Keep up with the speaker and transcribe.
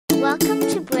Welcome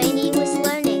to Brainy Whiz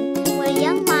Learning, where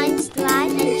young minds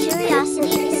thrive and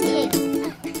curiosity is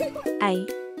king.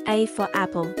 A for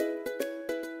apple.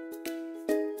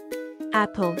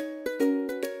 Apple.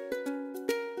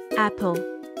 Apple.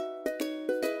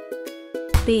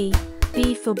 B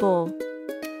for ball.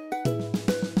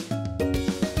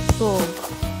 Ball.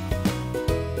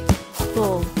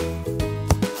 Ball.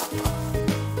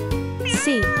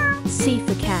 C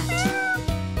for cat.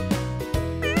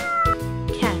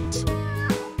 Cat.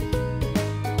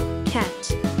 Cat.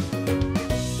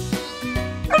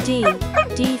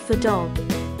 D for dog.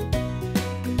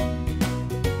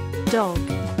 Dog.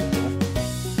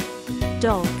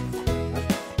 Dog.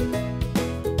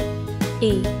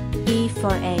 E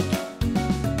for egg.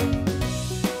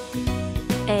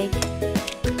 Egg.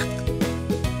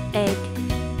 Egg.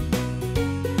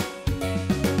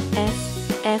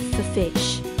 F for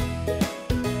fish.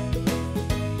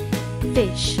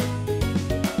 Fish.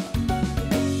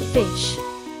 Fish.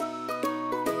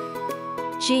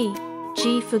 G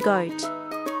for goat.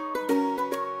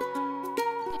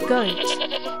 Goat.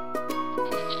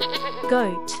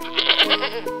 Goat.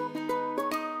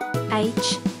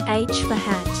 H for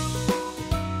hat.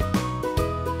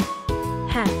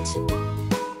 Hat.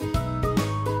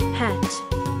 Hat.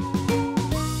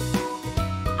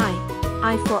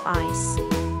 I for ice.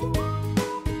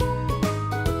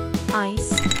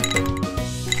 Ice.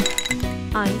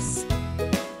 Ice.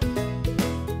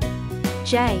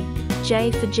 J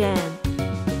for jam.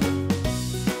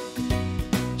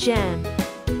 Jam.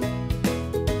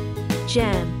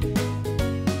 Jam.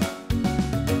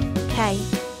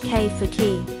 K for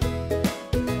key.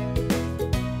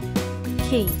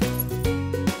 Key.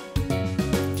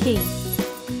 Key.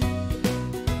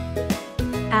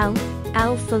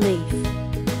 L for leaf.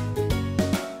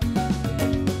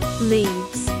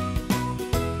 Leaves.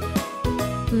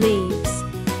 Leaves.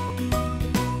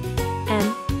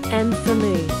 M for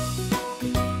moo.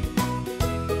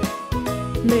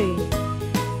 Moo.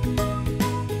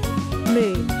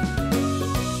 Moo.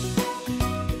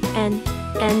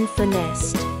 N for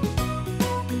nest.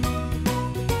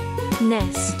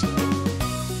 Nest.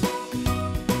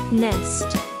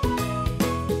 Nest.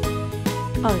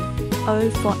 O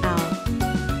for owl.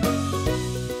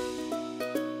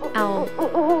 Owl.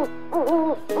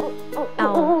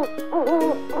 Owl.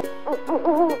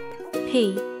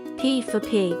 P for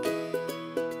pig.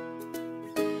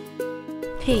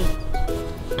 P.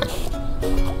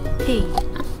 P.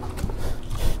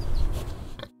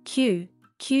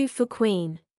 Q for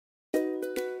queen.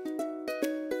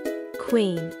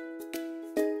 Queen.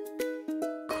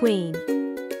 Queen.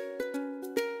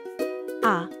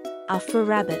 R for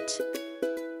rabbit.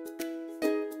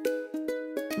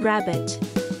 Rabbit.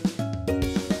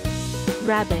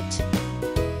 Rabbit.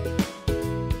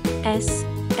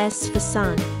 S for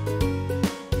sun.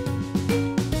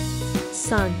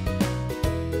 Sun.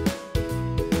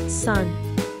 Sun.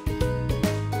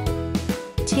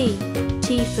 T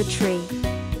for tree.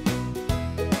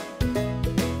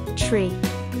 Tree.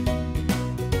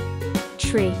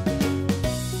 Tree.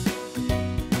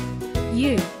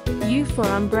 U for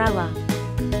umbrella.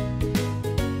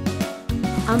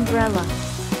 Umbrella.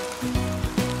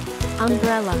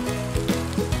 Umbrella.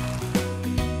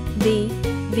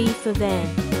 V for van.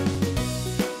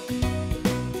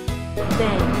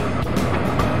 Van.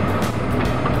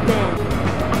 Van.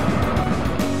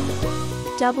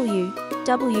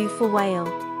 W for whale.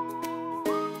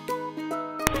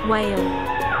 Whale.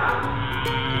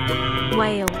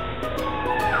 Whale.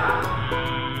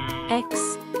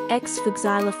 X for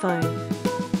xylophone.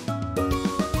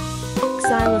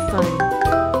 Xylophone.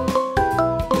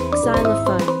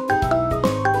 Xylophone.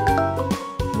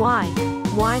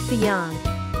 Y for yarn.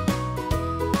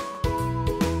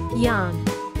 Yarn.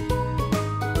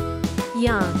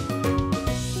 Yarn.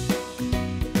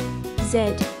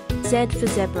 Z for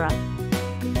zebra.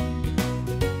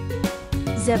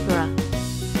 Zebra.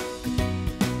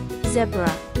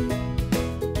 Zebra.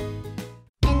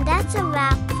 And that's a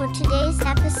wrap for today's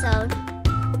episode.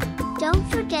 Don't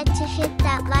forget to hit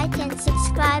that like and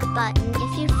subscribe button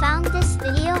if you found this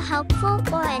video helpful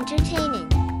or entertaining.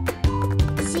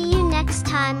 See you next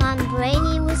time on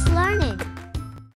Brainy Whiz Learning.